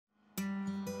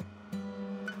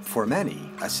For many,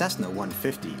 a Cessna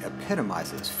 150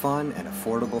 epitomizes fun and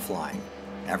affordable flying.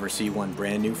 Ever see one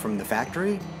brand new from the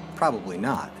factory? Probably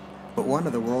not. But one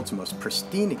of the world's most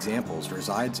pristine examples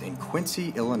resides in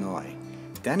Quincy, Illinois.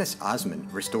 Dennis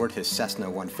Ozment restored his Cessna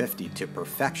 150 to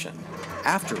perfection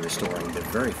after restoring the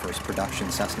very first production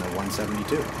Cessna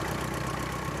 172.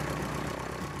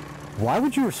 Why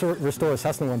would you restore a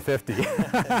Cessna 150?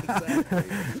 Exactly.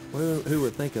 Who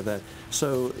would think of that?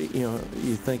 So,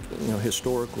 you think,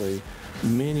 historically,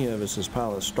 many of us as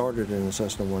pilots started in a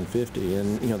Cessna 150,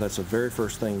 and, that's the very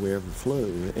first thing we ever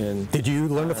flew. And did you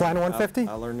learn to fly in a 150?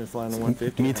 I learned to fly in a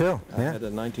 150. Me too. I had a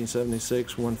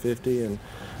 1976 150, and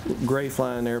great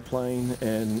flying airplane,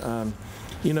 and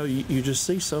you just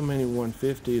see so many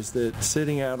 150s that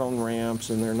sitting out on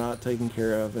ramps and they're not taken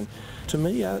care of. And to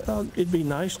me, I thought it'd be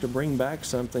nice to bring back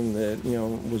something that,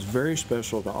 was very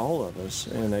special to all of us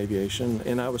in aviation.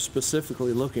 And I was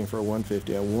specifically looking for a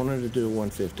 150. I wanted to do a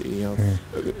 150.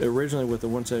 Originally with the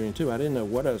 172, I didn't know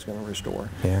what I was going to restore.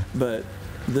 Yeah. But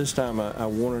this time I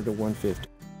wanted a 150.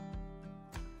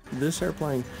 This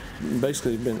airplane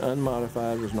basically had been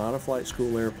unmodified, was not a flight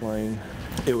school airplane.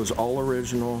 It was all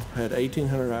original, had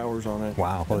 1,800 hours on it.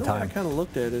 Wow, what a time. I kind of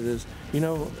looked at it as,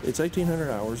 it's 1,800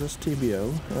 hours, that's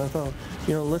TBO. And I thought,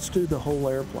 let's do the whole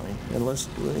airplane. And let's,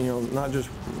 not just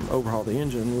overhaul the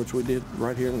engine, which we did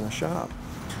right here in the shop.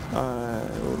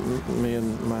 Me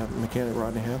and my mechanic,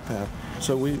 Rodney Halfpath.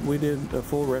 So we did a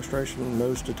full restoration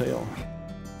nose to tail.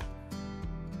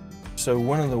 So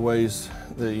one of the ways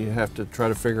that you have to try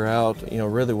to figure out,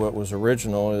 really what was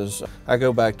original is I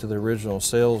go back to the original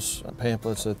sales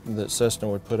pamphlets that Cessna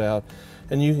would put out,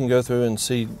 and you can go through and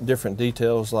see different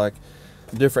details like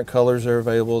different colors are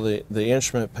available. The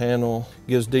instrument panel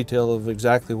gives detail of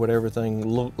exactly what everything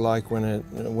looked like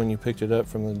when you picked it up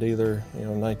from the dealer,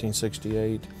 in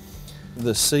 1968.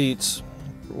 The seats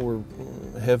were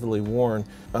heavily worn.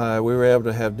 We were able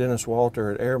to have Dennis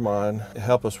Walter at Airmon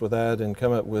help us with that and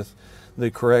come up with the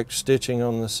correct stitching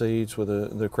on the seats with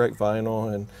the correct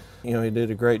vinyl, and he did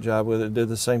a great job with it. Did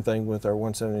the same thing with our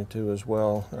 172 as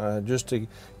well, just to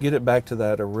get it back to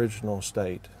that original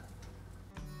state.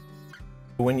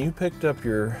 When you picked up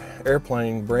your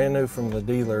airplane brand new from the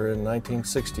dealer in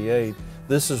 1968,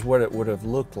 this is what it would have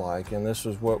looked like, and this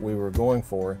is what we were going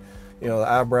for. The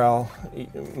eyebrow,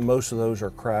 most of those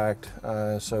are cracked,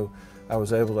 so I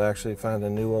was able to actually find a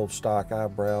new old stock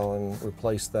eyebrow and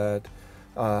replace that.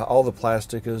 All the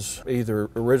plastic is either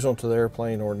original to the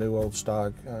airplane or new old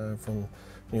stock from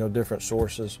different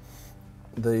sources.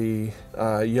 The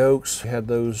yolks had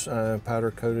those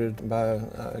powder coated by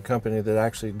a company that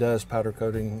actually does powder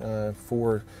coating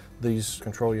for these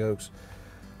control yolks.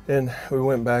 And we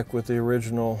went back with the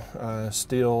original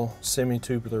steel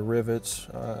semi-tubular rivets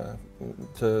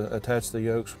to attach the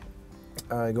yolks.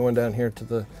 Going down here to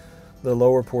the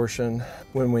lower portion,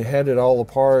 when we had it all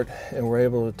apart and were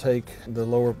able to take the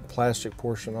lower plastic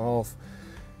portion off,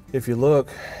 if you look,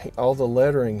 all the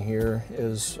lettering here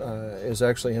is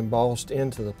actually embossed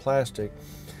into the plastic.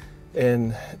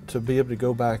 And to be able to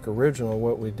go back original,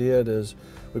 what we did is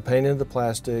we painted the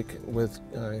plastic with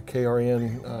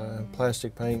KRN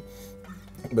plastic paint,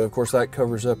 but of course that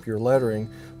covers up your lettering,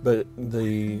 but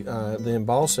the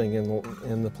embossing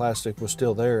in the plastic was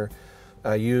still there.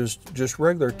 I used just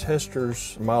regular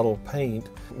Tester's model paint.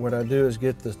 What I do is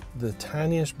get the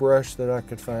tiniest brush that I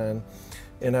could find,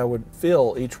 and I would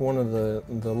fill each one of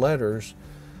the letters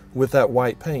with that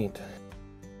white paint.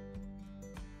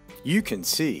 You can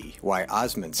see why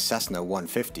Ozment's Cessna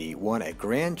 150 won a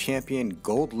Grand Champion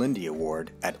Gold Lindy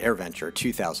Award at AirVenture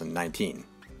 2019.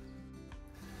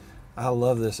 I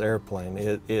love this airplane.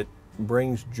 It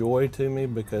brings joy to me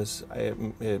because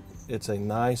it's a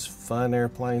nice, fun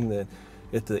airplane that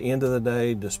at the end of the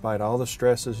day, despite all the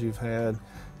stresses you've had,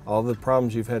 all the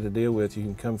problems you've had to deal with, you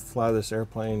can come fly this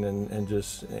airplane and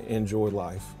just enjoy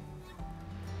life.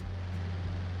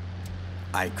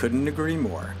 I couldn't agree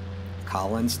more.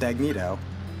 Colin Stagnito,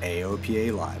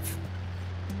 AOPA Live.